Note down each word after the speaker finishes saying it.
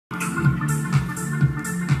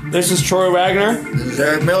This is Troy Wagner. This is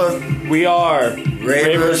Eric Miller. We are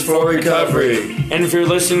Ravers for Recovery. And if you're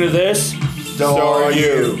listening to this, So are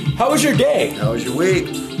you. How was your day? How was your week?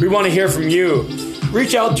 We want to hear from you.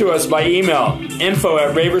 Reach out to us by email,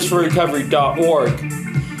 info@raversforrecovery.org.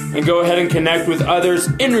 And go ahead and connect with others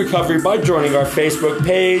in recovery by joining our Facebook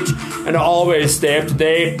page. And always stay up to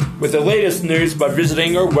date with the latest news by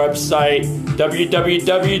visiting our website,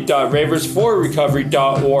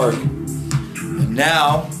 www.raversforrecovery.org. And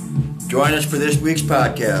now, join us for this week's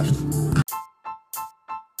podcast.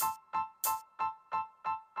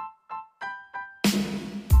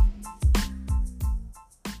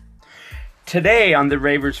 Today on the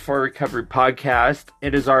Ravers for Recovery podcast,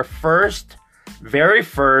 it is our very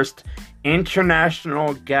first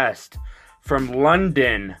international guest from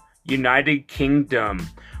London, United Kingdom.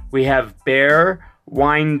 We have Bear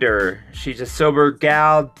Winder. She's a sober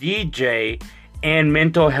gal, DJ, and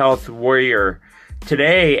mental health warrior.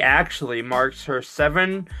 Today actually marks her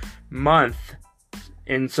 7th month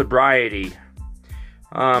in sobriety.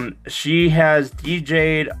 She has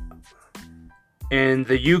DJ'd in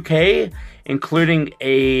the UK, including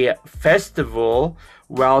a festival,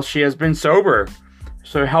 while she has been sober.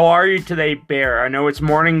 So how are you today, Bear? I know it's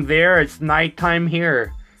morning there, it's nighttime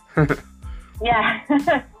here. Yeah.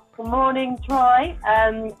 Good morning, Troy,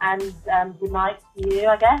 and good night to you,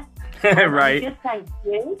 I guess. Right. Good, thank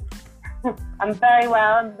you. I'm very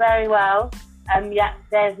well. Yeah,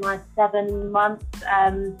 today is my 7 months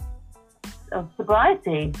of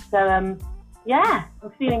sobriety. So, yeah,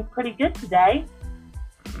 I'm feeling pretty good today.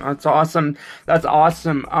 That's awesome. That's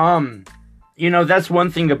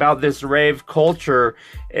one thing about this rave culture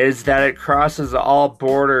is that it crosses all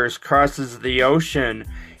borders, crosses the ocean.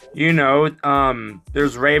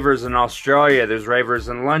 There's ravers in Australia, there's ravers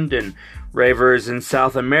in London, ravers in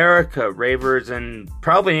South America, ravers in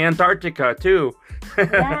probably Antarctica too.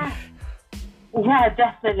 Yeah,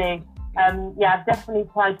 definitely. I've definitely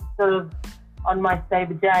tried to sort of, on my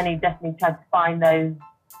sober journey, definitely tried to find those,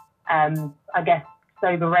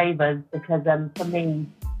 sober ravers, because for me,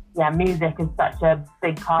 music is such a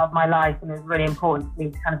big part of my life, and it's really important for me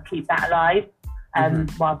to kind of keep that alive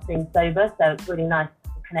whilst being sober. So it's really nice to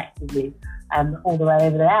connect with you all the way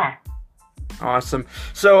over there. Awesome.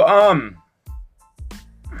 So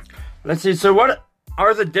let's see. So what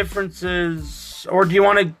are the differences, or do you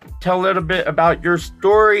want to tell a little bit about your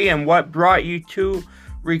story and what brought you to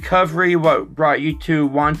recovery? What brought you to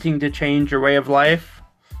wanting to change your way of life?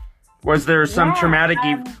 Was there some traumatic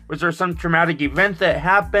event that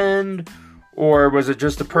happened, or was it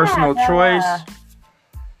just a personal choice?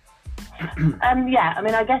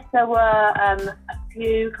 I guess there were a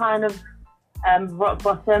few kind of rock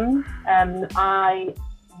bottoms.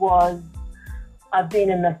 I've been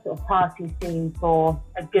in the sort of party scene for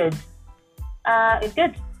a good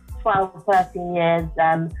 12, 13 years,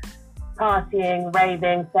 partying,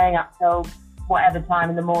 raving, staying up till whatever time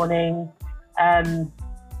in the morning.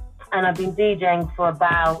 And I've been DJing for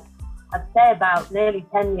about nearly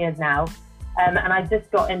 10 years now. And I just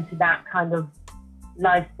got into that kind of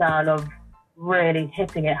lifestyle of really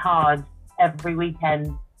hitting it hard every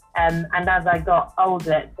weekend. And as I got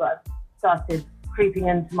older, it sort of started creeping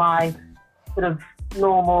into my sort of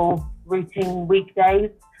normal routine weekdays.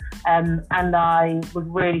 And I was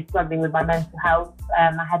really struggling with my mental health.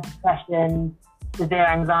 I had depression, severe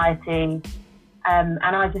anxiety. And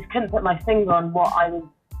I just couldn't put my finger on what I was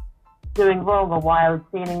doing wrong or why I was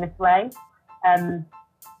feeling this way. And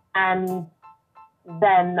then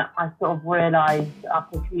I sort of realised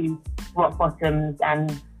after a few rock bottoms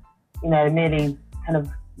and, nearly kind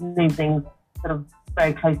of losing sort of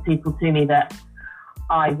very close people to me, that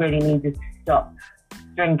I really needed to stop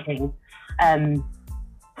drinking. And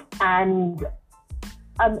I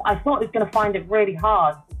thought I was going to find it really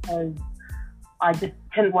hard, because I just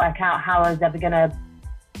couldn't work out how I was ever going to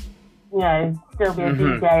still be a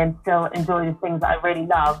DJ and still enjoy the things that I really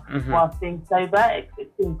love whilst being sober.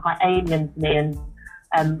 It seemed quite alien to me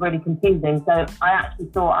and really confusing. So I actually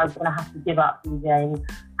thought I was going to have to give up DJing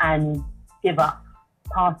and give up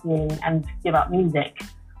partying and give up music.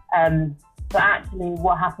 But actually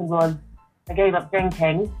what happened was I gave up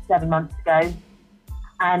drinking 7 months ago.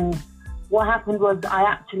 And what happened was I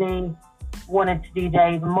actually wanted to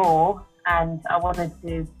DJ even more, and I wanted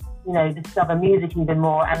to discover music even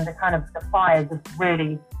more, and the fire just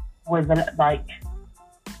really was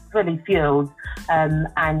really fueled,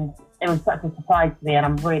 and it was such a surprise to me, and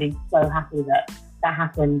I'm really so happy that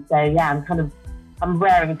happened. So yeah, I'm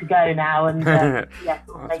raring to go now, and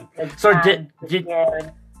So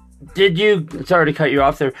did you, sorry to cut you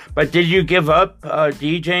off there, but did you give up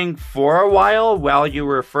DJing for a while you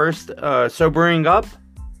were first sobering up?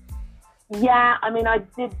 Yeah, I mean, I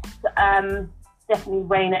did definitely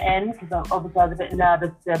rein it in because obviously I was a bit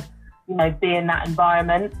nervous to, be in that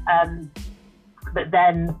environment. But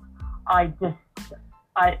then it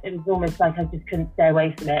was almost like I just couldn't stay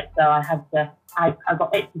away from it. So I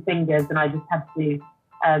got itchy fingers and I just had to,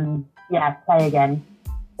 play again.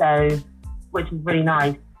 So, which was really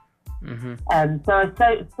nice. Mm-hmm. So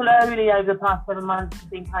slowly over the past 7 months, I've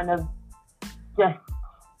been kind of just,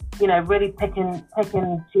 really picking,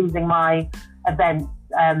 choosing my events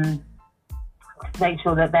to make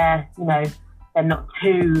sure that they're not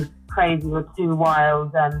too crazy or too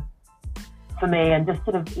wild for me, and just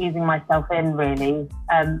sort of easing myself in really.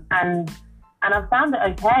 And I've found it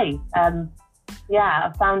okay.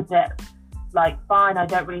 I found it like fine. I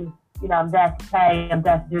don't really, I'm there to play, I'm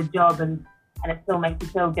there to do a job, and it still makes me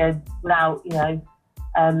feel good without,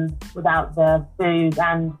 without the booze.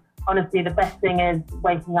 And honestly, the best thing is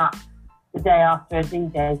waking up the day after a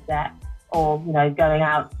DJ set, or, going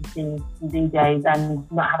out to see some DJs and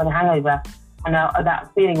not having a hangover. And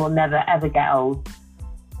that feeling will never, ever get old.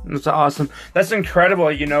 That's awesome. That's incredible.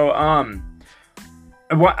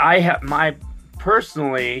 What I have,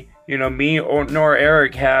 personally, me nor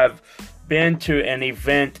Eric have been to an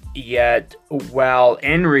event yet while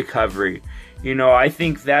in recovery. I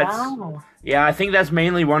think that's, wow. Yeah, I think that's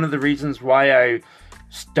mainly one of the reasons why I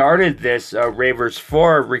started this Ravers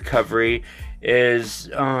for Recovery is,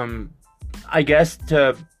 I guess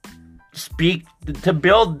to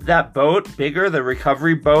build that boat bigger, the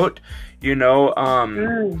recovery boat,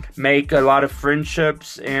 make a lot of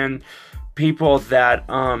friendships and people that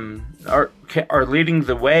are leading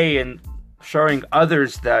the way and showing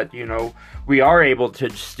others that, we are able to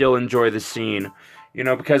still enjoy the scene,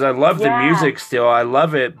 because I love the music still. I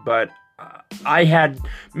love it, but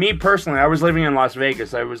me personally, I was living in Las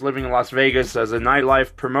Vegas. I was living in Las Vegas as a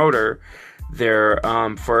nightlife promoter there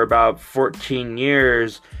for about 14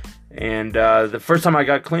 years. And the first time I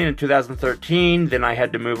got clean in 2013, then I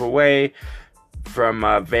had to move away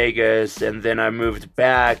from Vegas, and then I moved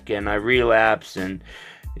back and I relapsed. And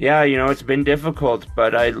it's been difficult,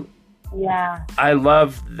 but I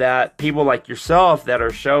love that people like yourself that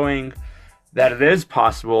are showing that it is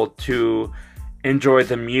possible to enjoy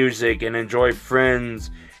the music and enjoy friends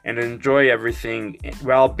and enjoy everything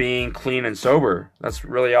while being clean and sober. That's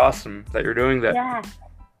really awesome that you're doing that. Yeah.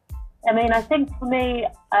 I mean, I think for me,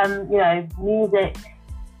 music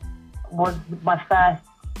was my first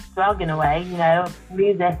drug in a way.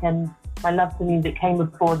 Music and my love for music came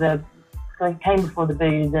before the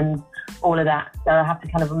booze and all of that. So I have to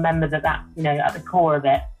kind of remember that that's, at the core of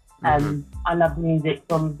it. I love music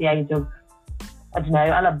from the age of,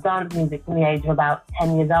 I love dance music from the age of about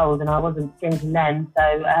 10 years old, and I wasn't drinking then. So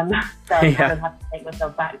I kind of have to take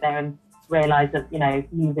myself back there and realise that,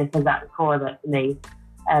 music is at the core of it for me.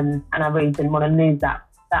 And I really didn't want to lose that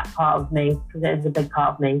part of me, because it is a big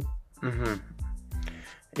part of me. Mm-hmm.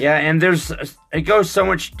 Yeah, and it goes so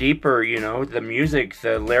much deeper, the music,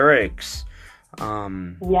 the lyrics,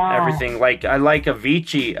 everything. Like, I like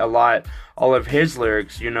Avicii a lot, all of his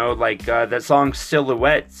lyrics, that song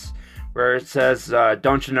Silhouettes, where it says,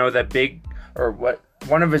 don't you know that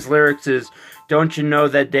one of his lyrics is, don't you know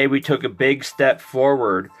that day we took a big step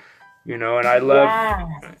forward, and I love,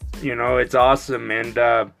 it's awesome,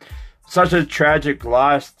 and such a tragic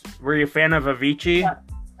loss. Were you a fan of Avicii?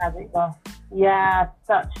 Tragic loss. Yeah,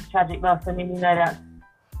 such a tragic loss. I mean, I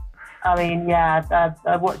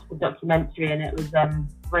watched the documentary and it was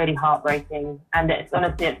really heartbreaking. And it's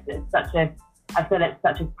honestly, I feel it's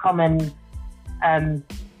such a common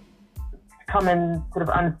sort of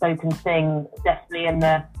unspoken thing, definitely in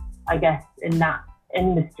that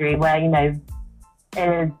industry where,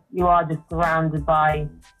 you are just surrounded by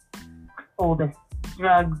all this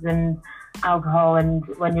drugs and alcohol, and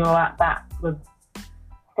when you're at that sort of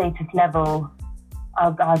status level,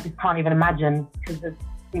 I just can't even imagine, because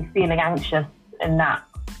you're feeling anxious in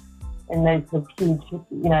those sort of huge,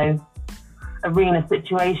 arena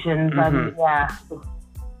situations. And it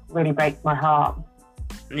really breaks my heart.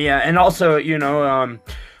 Yeah, and also,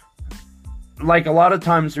 like a lot of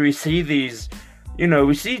times we see these,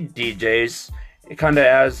 we see DJs kind of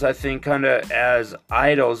as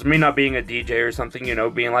idols. Me not being a DJ or something,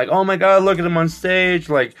 being like, oh my god, look at them on stage,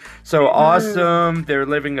 like, so awesome, they're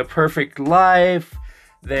living a perfect life,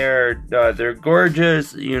 they're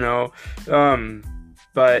gorgeous,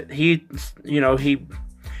 but he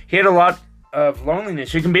had a lot of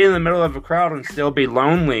loneliness. You can be in the middle of a crowd and still be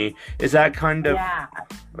lonely. Is that kind of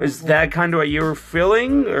what you were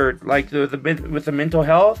feeling, or like with the mental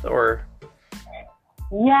health, or?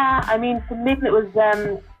 Yeah, I mean, for me, it was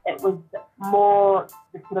more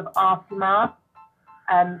the sort of aftermath.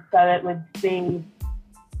 So it would be,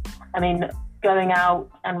 going out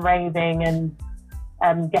and raving and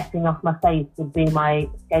getting off my face would be my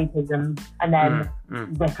escapism. And then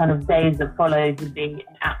the kind of days that followed would be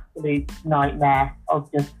an absolute nightmare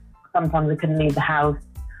of just, sometimes I couldn't leave the house.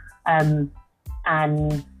 And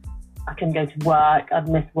I couldn't go to work, I'd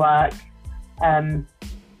miss work. And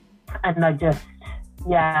I just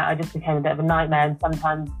became a bit of a nightmare. And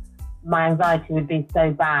sometimes my anxiety would be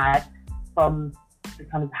so bad from the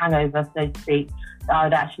kind of hangover, so to speak, that I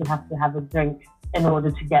would actually have to have a drink in order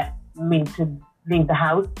to get me to leave the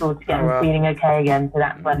house or to get me feeling okay again. So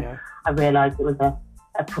that's when I realised it was a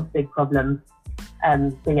big problem.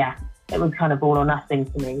 So yeah, it was kind of all or nothing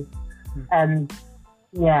for me.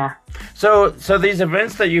 Yeah. So these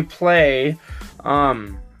events that you play,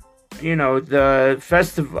 the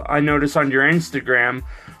festival, I noticed on your Instagram,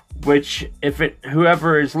 which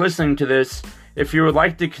whoever is listening to this, if you would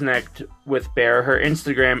like to connect with Bear, her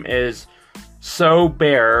Instagram is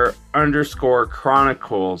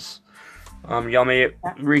SoBear_Chronicles. Y'all may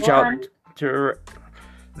reach out to her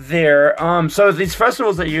there. So these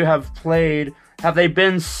festivals that you have played, have they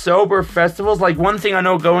been sober festivals? Like, one thing I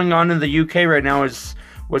know going on in the UK right now is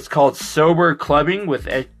what's called sober clubbing with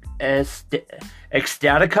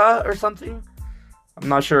Ecstatica or something. I'm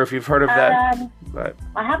not sure if you've heard of that. But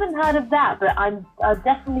I haven't heard of that, but I'll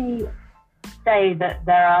definitely say that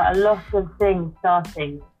there are a lot of things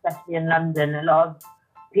starting, especially in London. A lot of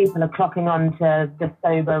people are clocking on to the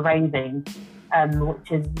sober raving,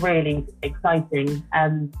 which is really exciting.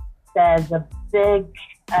 There's a big,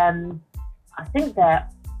 I think they're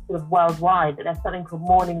sort of worldwide, but there's something called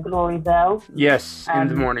Morning Gloryville. Yes, in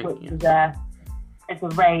the morning. Which is it's a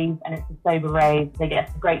rave, and it's a sober rave. They get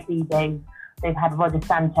some great DJs. They've had Roger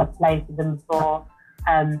Sanchez play for them before,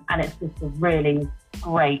 and it's just a really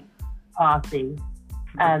great party.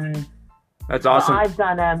 That's awesome.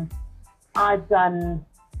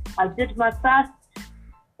 I did my first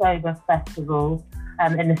sober festival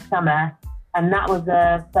in the summer, and that was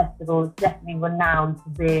a festival that's definitely renowned for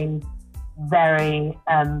being very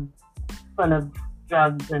full of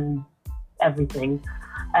drugs and everything.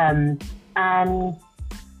 And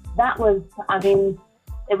that was,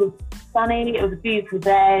 it was sunny, it was a beautiful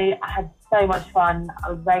day, I had so much fun. I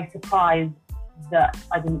was very surprised that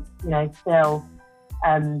I didn't, feel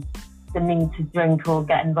the need to drink or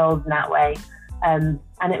get involved in that way. And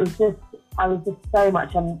it was just, I was just so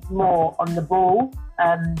much more on the ball.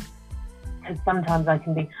 Because sometimes I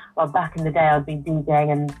can be, back in the day I'd be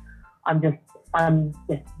DJing and I'm just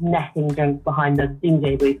netting drinks behind the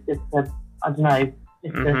DJ booth just to,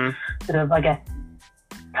 to sort of, I guess,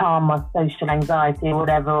 calm my social anxiety or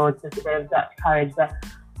whatever, or just a bit of Dutch courage. But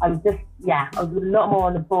I was just, I was a lot more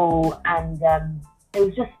on the ball, and it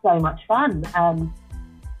was just so much fun.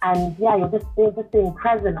 You're just being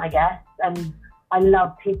present, I guess. And I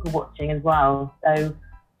love people watching as well. So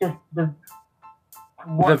just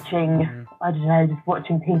watching, just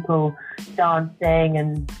watching people dancing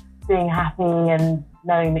and being happy and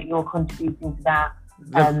knowing that you're contributing to that.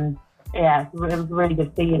 It was a really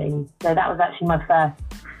good feeling. So that was actually my first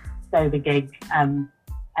sober gig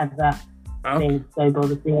ever, being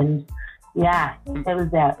sober at the end. Yeah, it was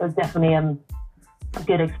definitely a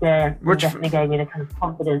good experience. It definitely gave me the kind of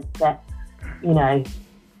confidence that,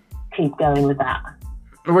 keep going with that.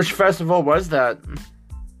 Which festival was that?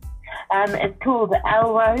 It's called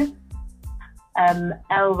Elro.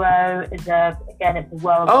 Elro is it's a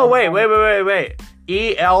world. Oh, wait.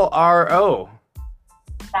 ELRO.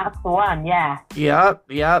 That's the one, yeah. Yep.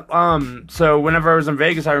 So whenever I was in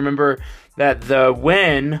Vegas, I remember that the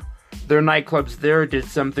Wynn, their nightclubs there, did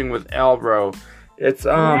something with Elro. It's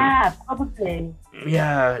yeah, probably.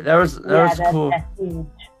 Yeah, that was cool. That's huge.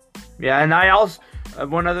 Yeah, and I also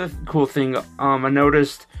one other cool thing, I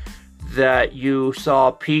noticed that you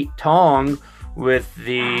saw Pete Tong with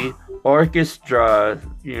the orchestra.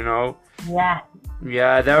 Yeah.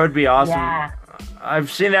 Yeah, that would be awesome. Yeah. I've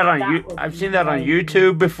seen that on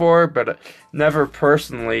YouTube before, but never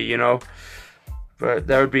personally, But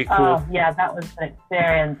that would be cool. Oh, yeah, that was an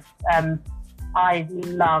experience. I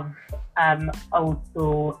love old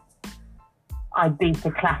school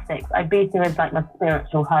Ibiza classics. Ibiza is like my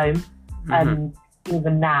spiritual home,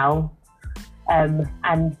 even now. And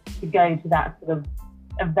to go to that sort of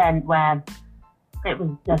event where it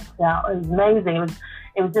was just, it was amazing.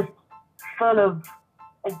 It was just full of,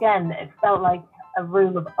 again, it felt like a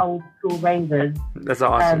room of old school ravers. That's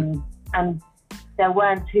awesome. And there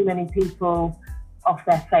weren't too many people off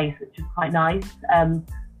their face, which was quite nice. I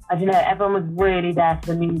don't know, everyone was really there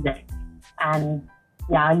for the music. And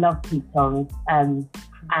yeah, I love Pete Tong, and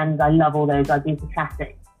I love all those Ibiza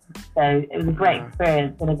classics. So it was a great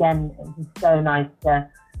experience. And again, it was just so nice to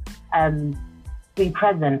be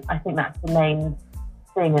present. I think that's the main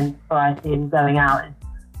thing in sobriety and going out. Is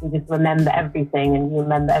you just remember everything and you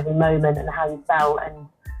remember every moment and how you felt, and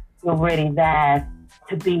you're really there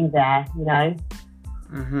to be there, you know?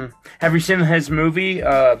 Mm-hmm. Have you seen his movie,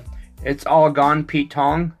 It's All Gone, Pete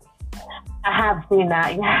Tong? I have seen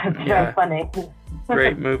that, yeah. It's very funny.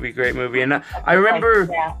 Great movie. And I remember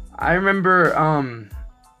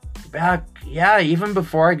back, even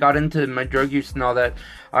before I got into my drug use and all that,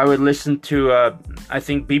 I would listen to, I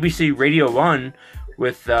think, BBC Radio 1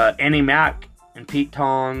 with Annie Mac and Pete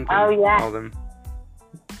Tong and all them.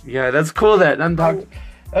 Yeah, that's cool that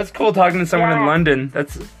that's cool talking to someone in London.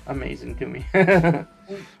 That's amazing to me.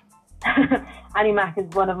 Annie Mac is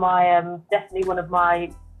one of my, definitely one of my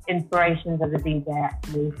inspirations as a DJ,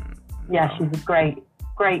 actually. Yeah, she's a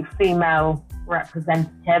great female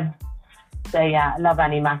representative. So yeah, I love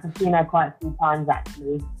Annie Mac. I've seen her quite a few times,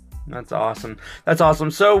 actually. That's awesome.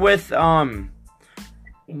 So with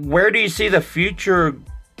where do you see the future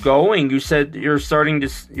going? You said you're starting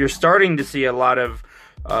to see a lot of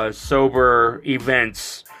sober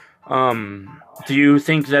events. Do you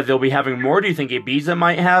think that they'll be having more? Do you think Ibiza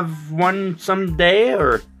might have one someday,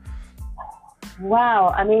 or?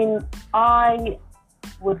 Wow, I mean, I'd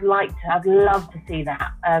love to see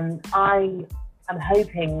that. I am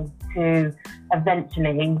hoping to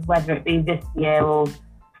eventually, whether it be this year or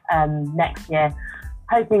next year,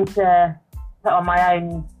 hoping to put on my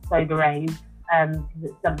own sober rave, because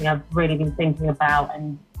it's something I've really been thinking about,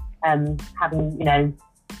 and having, you know,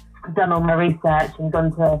 done all my research and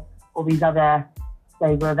gone to all these other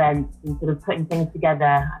sober events and sort of putting things together.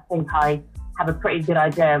 I think I have a pretty good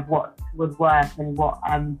idea of what would work and what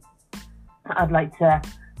I'd like to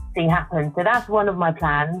see happen. So that's one of my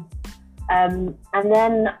plans. And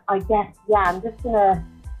then I guess, I'm just going to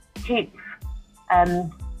keep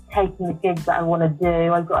taking the gigs that I want to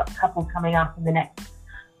do. I've got a couple coming up in the next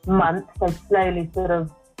month, so slowly sort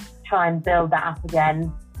of try and build that up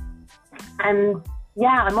again. And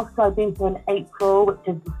I'm off to Ibiza in April, which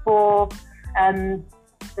is before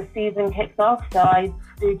the season kicks off. So I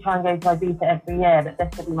do try and go to Ibiza every year, but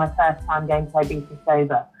this will be my first time going to Ibiza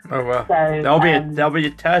sober. Oh wow! So that'll be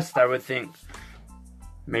a test, I would think.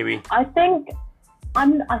 Maybe. I think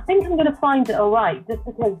I'm going to find it all right, just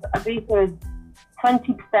because Ibiza is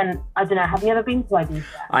 20%. I don't know. Have you ever been to Ibiza?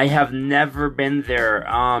 I have never been there.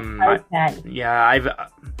 Okay.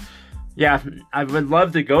 I would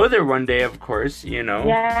love to go there one day, of course, you know.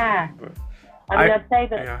 Yeah. I'd say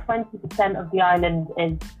that 20% of the island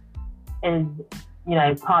is, you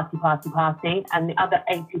know, party, and the other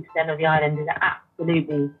 80% of the island is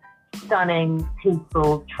absolutely stunning,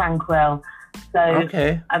 peaceful, tranquil. So,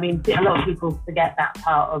 I mean, a lot of people forget that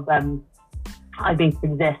part of Ibiza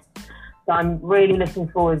exists. So I'm really looking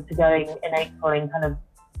forward to going in April and kind of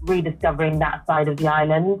rediscovering that side of the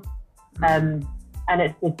island. And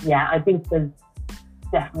it's just, Ibiza's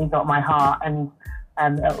definitely got my heart, and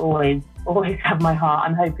it'll always have my heart.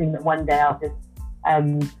 I'm hoping that one day I'll just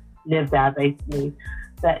live there, basically.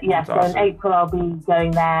 But That's awesome. In April I'll be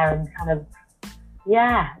going there and kind of,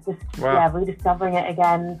 rediscovering it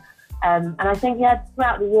again. And I think,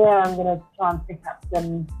 throughout the year I'm going to try and pick up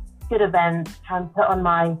some good events, try and put on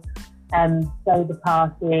my sober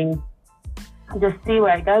party, and just see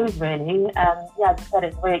where it goes, really. As I said,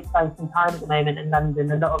 it's a really exciting time at the moment in London.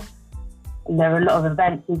 There are a lot of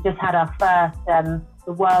events. We've just had our first,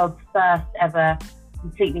 the world's first ever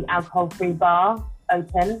completely alcohol-free bar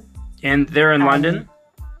open. And they're in London?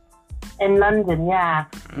 In London, yeah.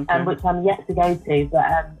 Okay. Which I'm yet to go to,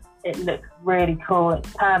 but it looks really cool.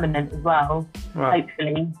 It's permanent as well,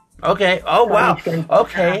 hopefully. Okay. Oh, wow.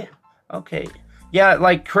 Okay. Yeah,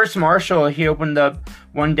 like Chris Marshall, he opened up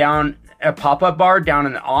a pop-up bar down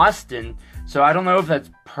in Austin. So I don't know if that's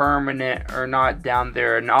permanent or not down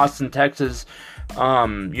there in Austin, Texas,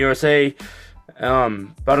 USA. But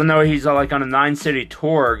I don't know, he's like on a 9-city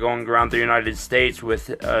tour going around the United States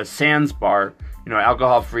with Sands Bar, you know,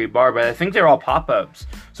 alcohol-free bar. But I think they're all pop-ups.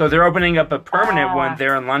 So they're opening up a permanent one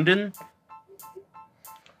there in London.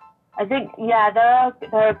 I think, there are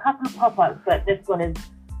a couple of pop-ups, but this one is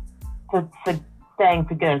for staying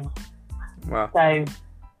for good. Wow. So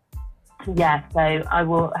I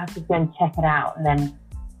will have to go and check it out and then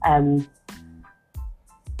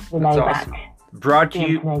relay back. Brought to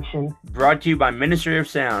you by Ministry of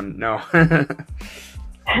Sound. No.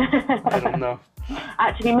 I don't know.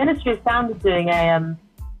 Actually, Ministry of Sound is doing a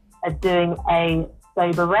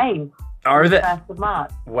sober rave. Are they? 1st of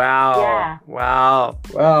March. Wow. Yeah. Wow.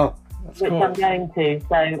 That's which cool. I'm going to.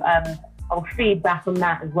 So I'll feed back on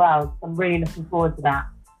that as well. So I'm really looking forward to that.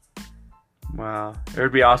 Wow, it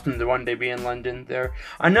would be awesome to one day be in London. There,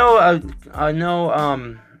 I know.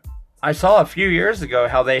 I saw a few years ago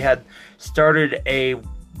how they had started a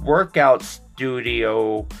workout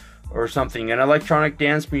studio or something, an electronic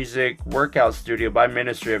dance music workout studio by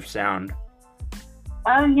Ministry of Sound.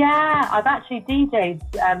 Oh yeah, I've actually DJ'd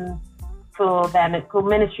for them. It's called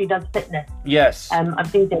Ministry Does Fitness. Yes. I've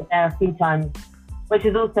DJ'd there a few times, which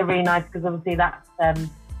is also really nice because obviously that's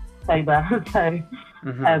sober. So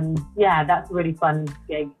yeah, that's a really fun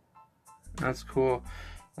gig. That's cool.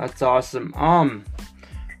 That's awesome.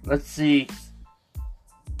 Let's see.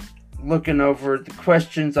 Looking over the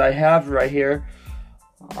questions I have right here.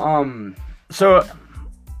 So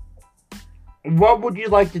what would you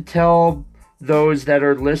like to tell those that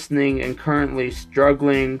are listening and currently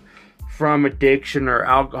struggling from addiction or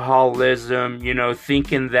alcoholism,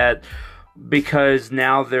 thinking that because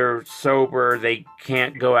now they're sober, they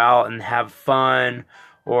can't go out and have fun?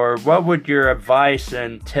 Or what would your advice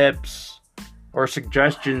and tips or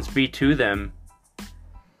suggestions be to them?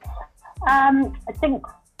 I think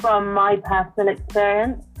from my personal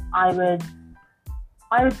experience, I would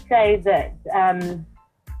say that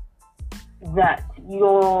that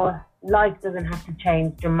your life doesn't have to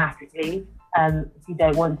change dramatically if you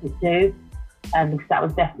don't want it to, because that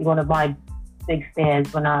was definitely one of my big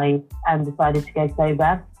fears when I decided to go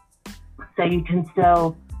sober. So you can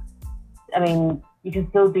still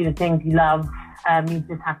do the things you love. You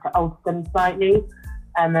just have to alter them slightly,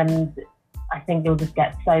 and I think you'll just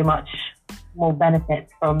get so much more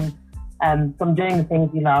benefits from doing the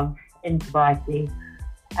things you love in sobriety.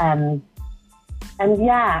 And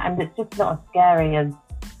it's just not as scary as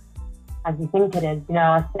you think it is.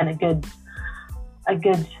 I spent a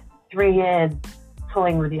good 3 years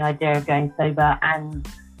toying with the idea of going sober, and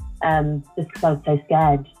just because I was so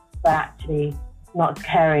scared, but actually it's not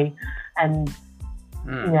scary, and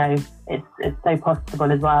it's so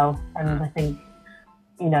possible as well. And I think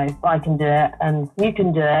if I can do it and you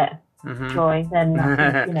can do it, Troy, then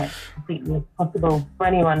I think, it's completely possible for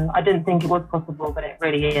anyone. I didn't think it was possible, but it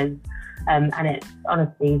really is. And it's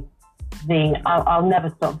honestly I'll never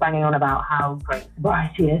stop banging on about how great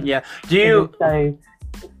sobriety is. Yeah. It's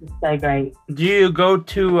so great. Do you go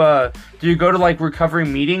to like recovery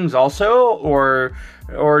meetings also, or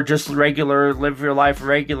just live your life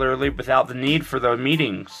regularly without the need for those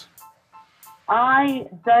meetings? I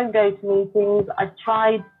don't go to meetings. I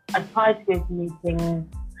tried to go to meetings,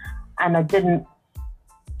 and I didn't.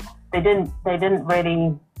 They didn't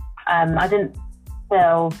really. I didn't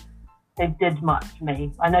feel they did much for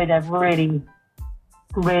me. I know they're really,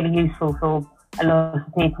 really useful for a lot of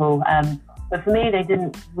people, but for me, they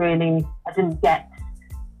didn't really. I didn't get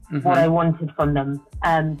what I wanted from them.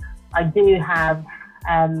 I do have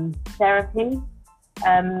therapy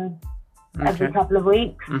every couple of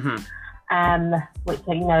weeks. Which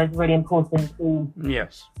is really important to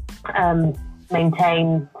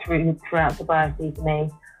maintain throughout sobriety for me.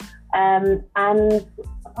 And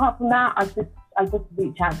apart from that, I just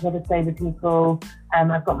reach out to other sober people.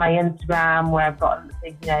 I've got my Instagram where I've got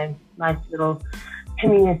a nice little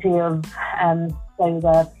community of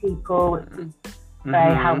sober people, which is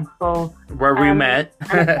very helpful. Where we met.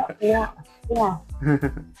 Yeah.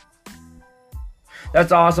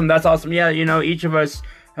 That's awesome. Yeah, each of us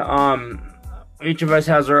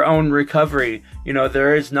has our own recovery.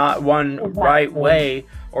 There is not one right way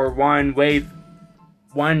or one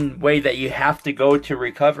way that you have to go to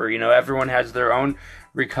recover. Everyone has their own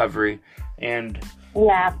recovery, and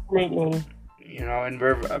yeah, absolutely. And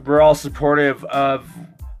we're all supportive of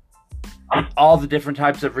all the different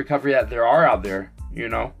types of recovery that there are out there.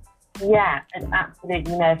 Yeah,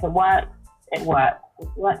 absolutely. If it works, it works. If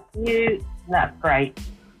it works for you, that's great.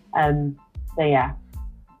 So yeah.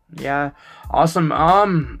 Yeah, awesome.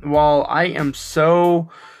 Well, I am so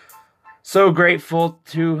grateful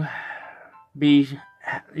to be,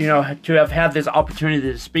 to have had this opportunity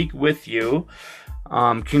to speak with you.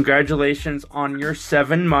 Congratulations on your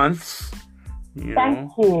 7 months.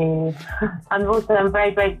 Thank you. I'm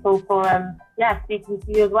very grateful for speaking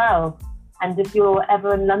to you as well. And if you're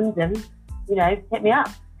ever in London, hit me up.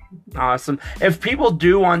 Awesome. If people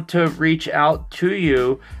do want to reach out to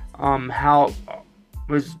you,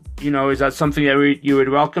 is that something that you would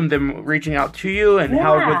welcome them reaching out to you, and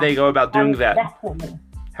how would they go about doing that? Definitely.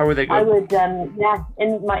 How would they go? I would,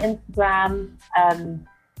 in my Instagram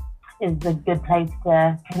is a good place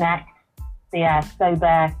to connect. So yeah,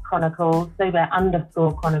 Sober Chronicles,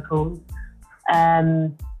 Sober_Chronicles.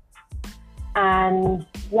 And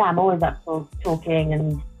yeah, I'm always up for talking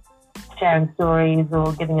and sharing stories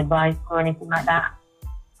or giving advice or anything like that.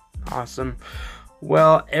 Awesome.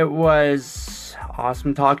 Well, it was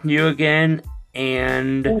awesome talking to you again,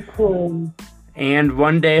 and Thank you. and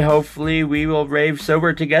one day, hopefully, we will rave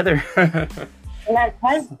sober together. Let's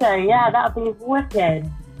hope so. Yeah, that'd be wicked.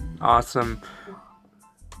 Awesome.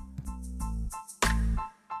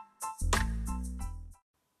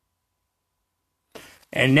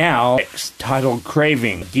 And now, titled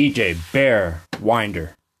Craving, DJ Bear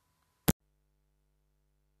Winder.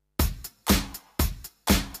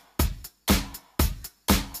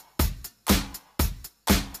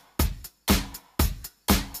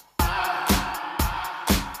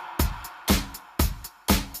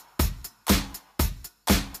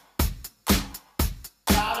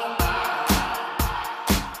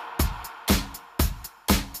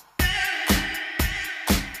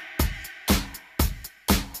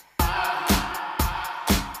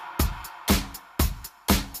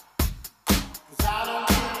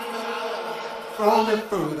 Rolling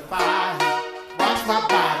through the fire, watch my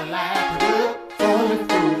body light up. Rolling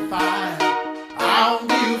through the fire, I don't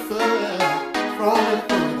give a fuck. Rolling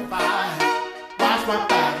through the fire, watch my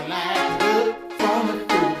body light up. Rolling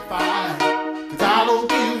through the fire, 'cause I don't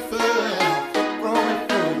give a fuck. Rolling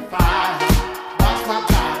through the fire, watch my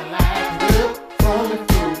body light up. Rolling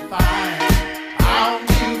through the fire, I don't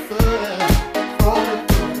give a fuck. Rolling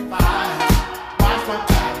through the fire, watch my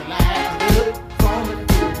body light up. Rolling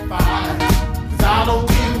through the fire, I don't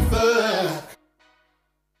give a fuck.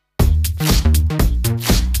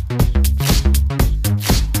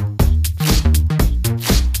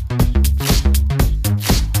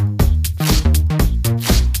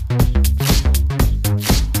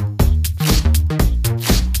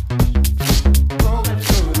 Rolling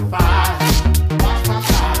through the fire, watch my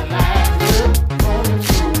body light up. Rolling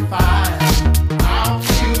through the fire, I don't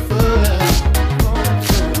give a fuck. Rolling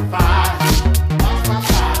through the fire, watch my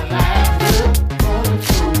body light up. Rolling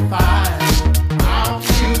through the fire, I don't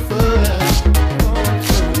give a fuck. Rolling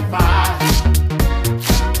through the fire.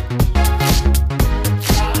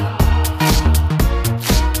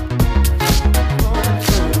 Rolling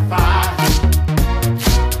through the fire.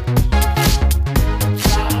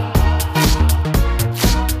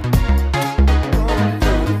 Rolling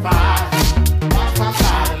through the fire, watch my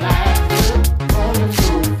body light up. Rolling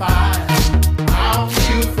through the fire, I don't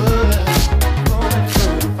give a fuck. Rolling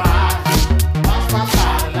through the fire, watch my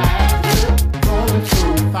body light up. Rolling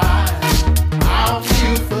through the fire, I don't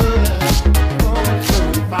give a fuck. Rolling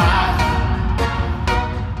through the fire.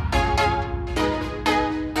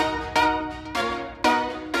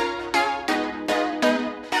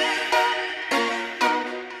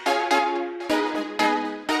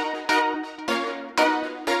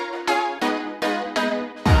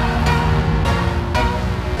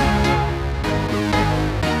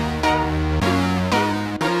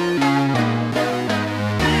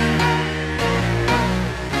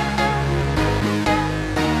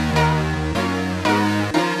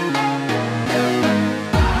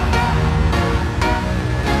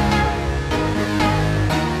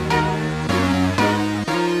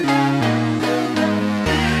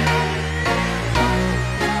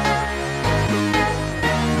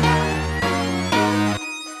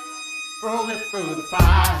 Rolling through the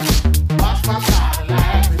fire, watch my body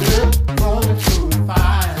light up. Rolling through the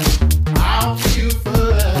fire, I don't give a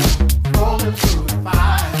fuck. Rolling through the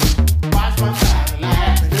fire, watch my body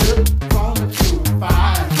light up. Rolling through the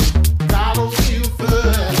fire, 'cause I don't give a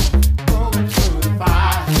fuck. Rolling through the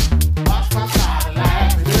fire, watch my body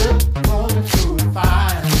light up. Rolling through the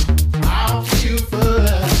fire, I don't give a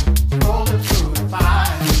fuck. Rolling through the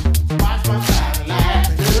fire, watch my body light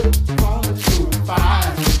up. Rolling through the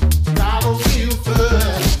fire, 'cause I don't give a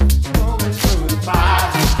fuck.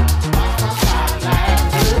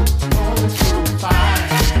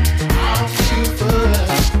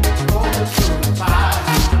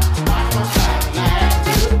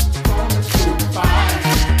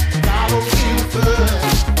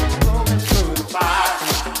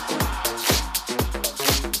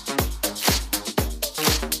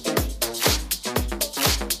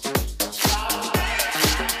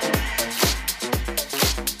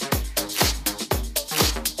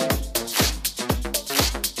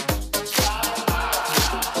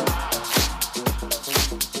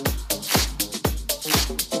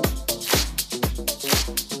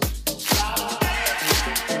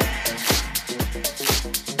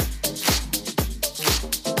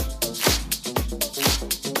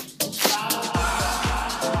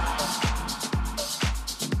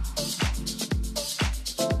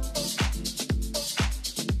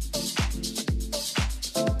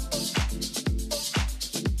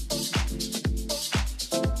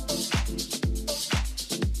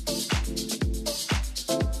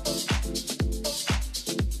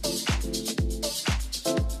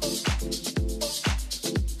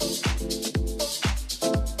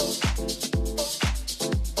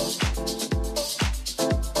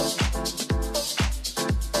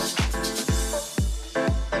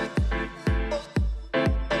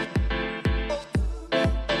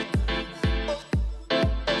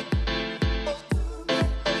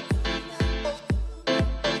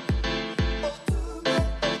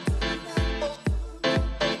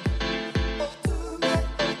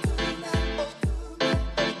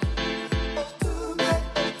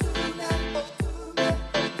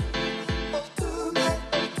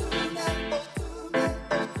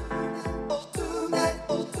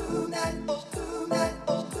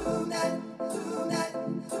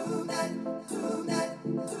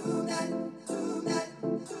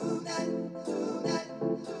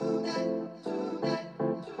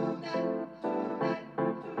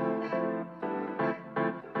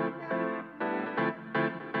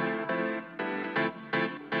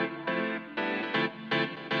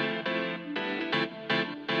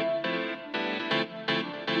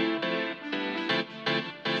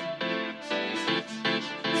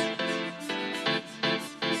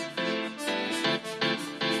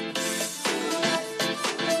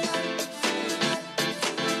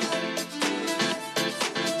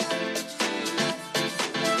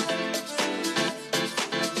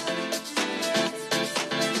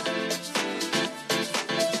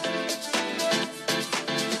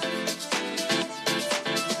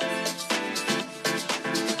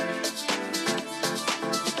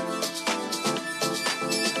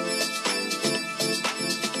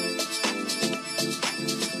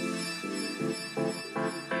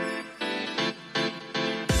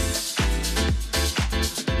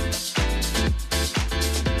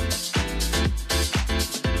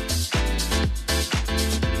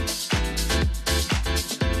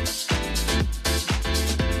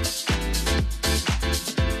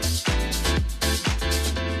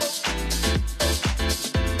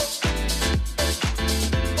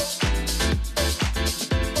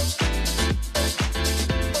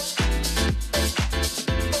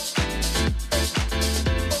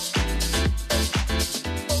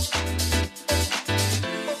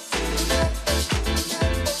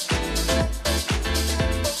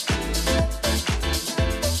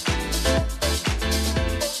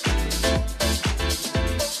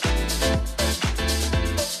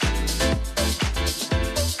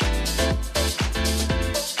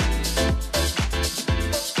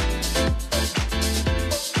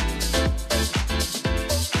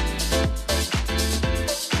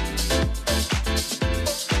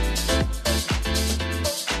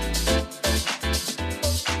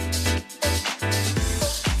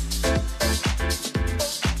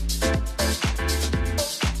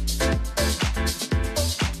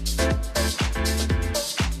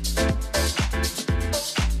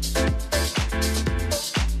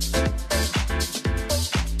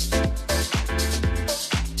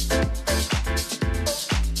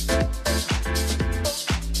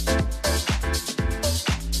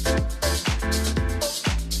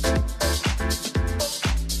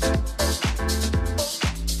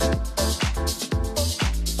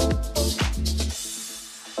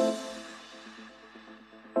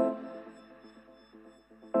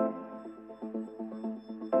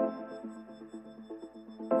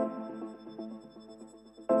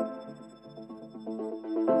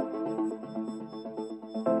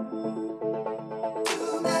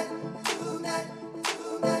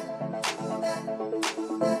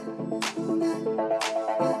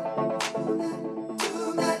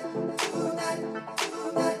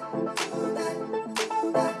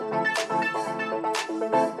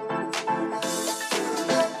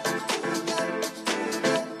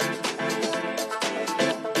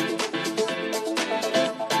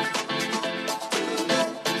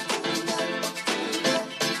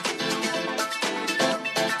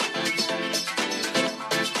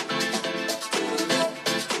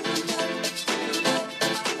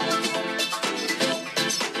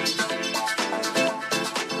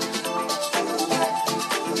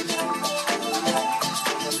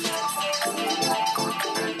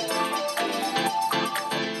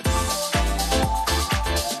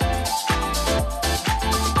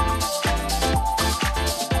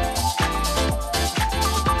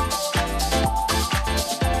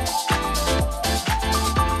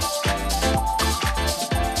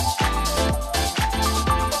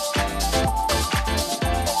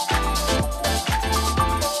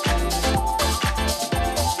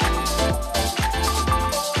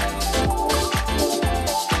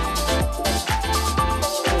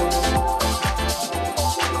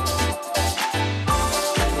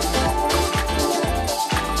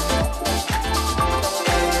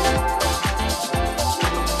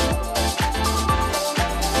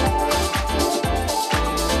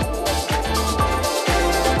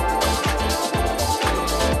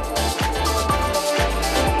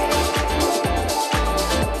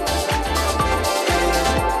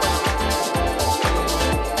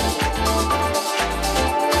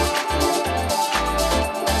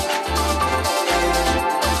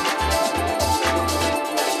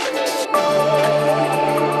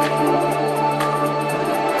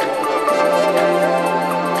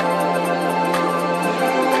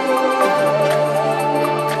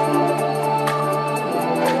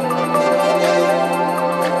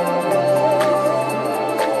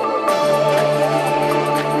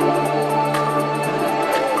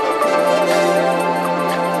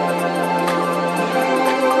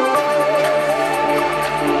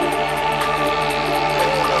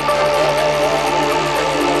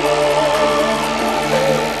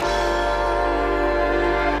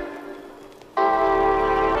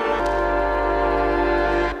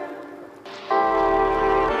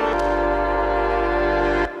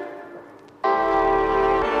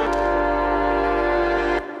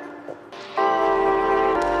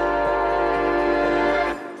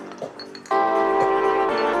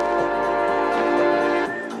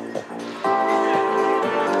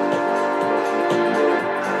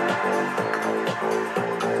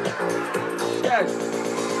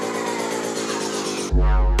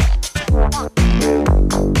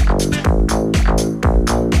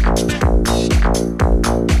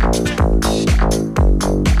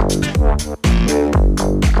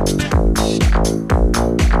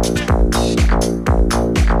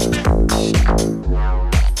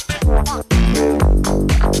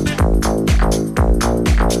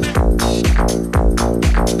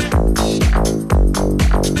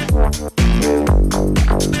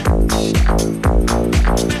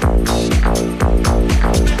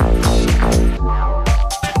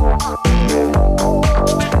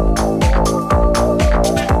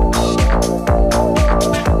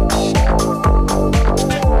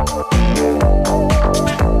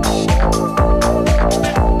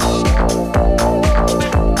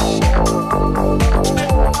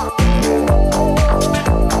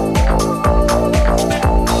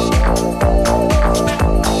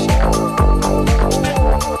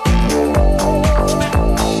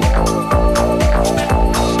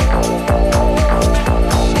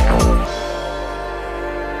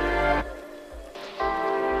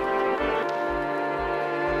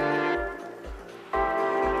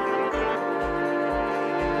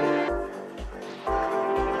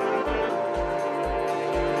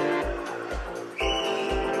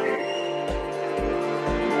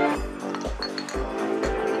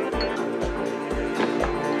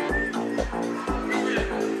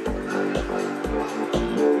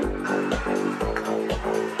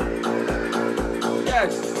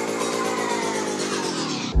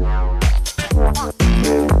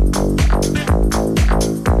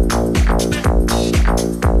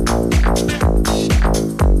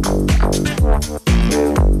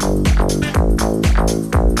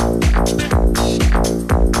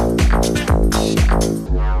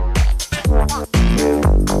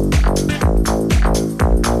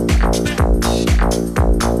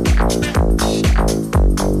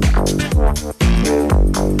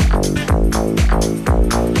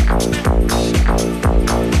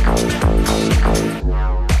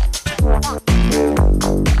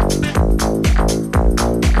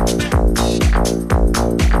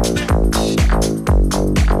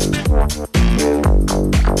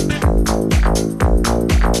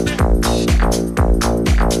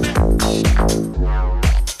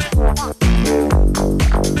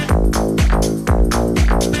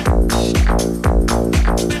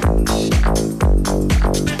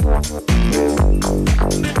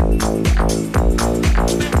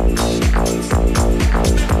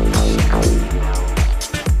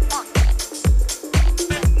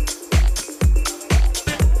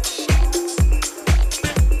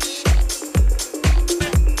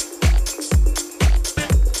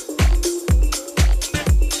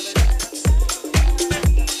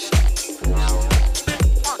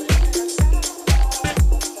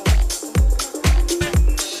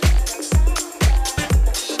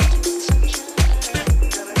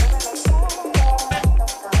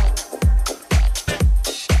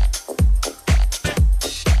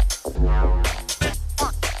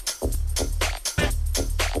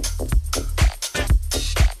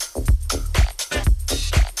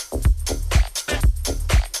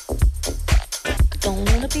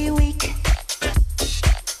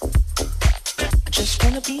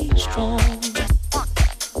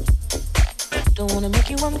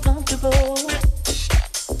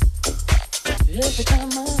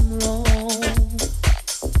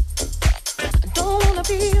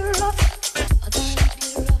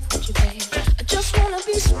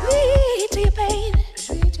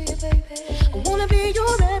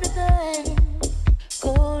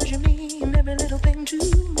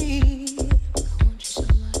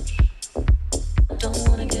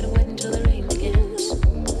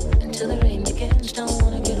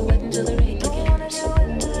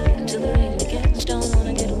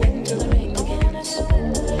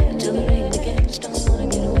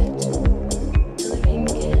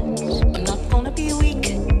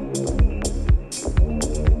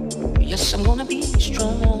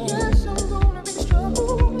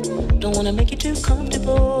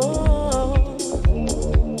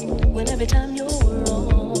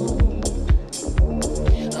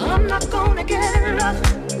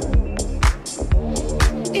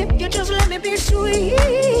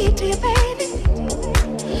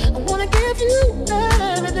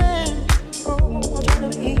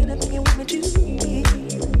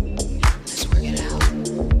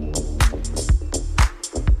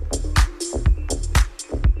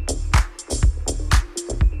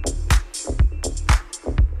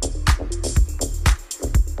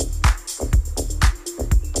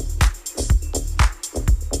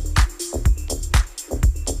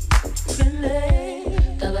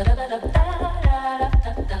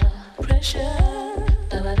 Pressure.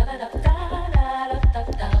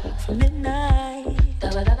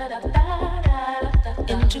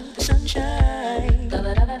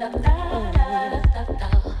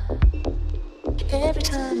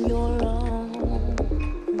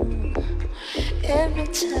 every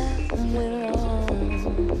time we're on.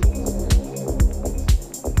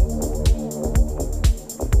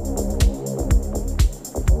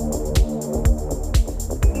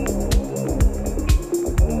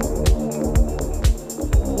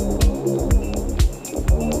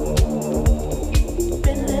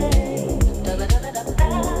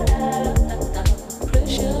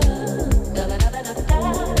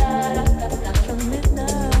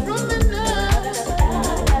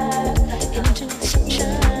 Into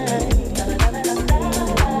sunshine.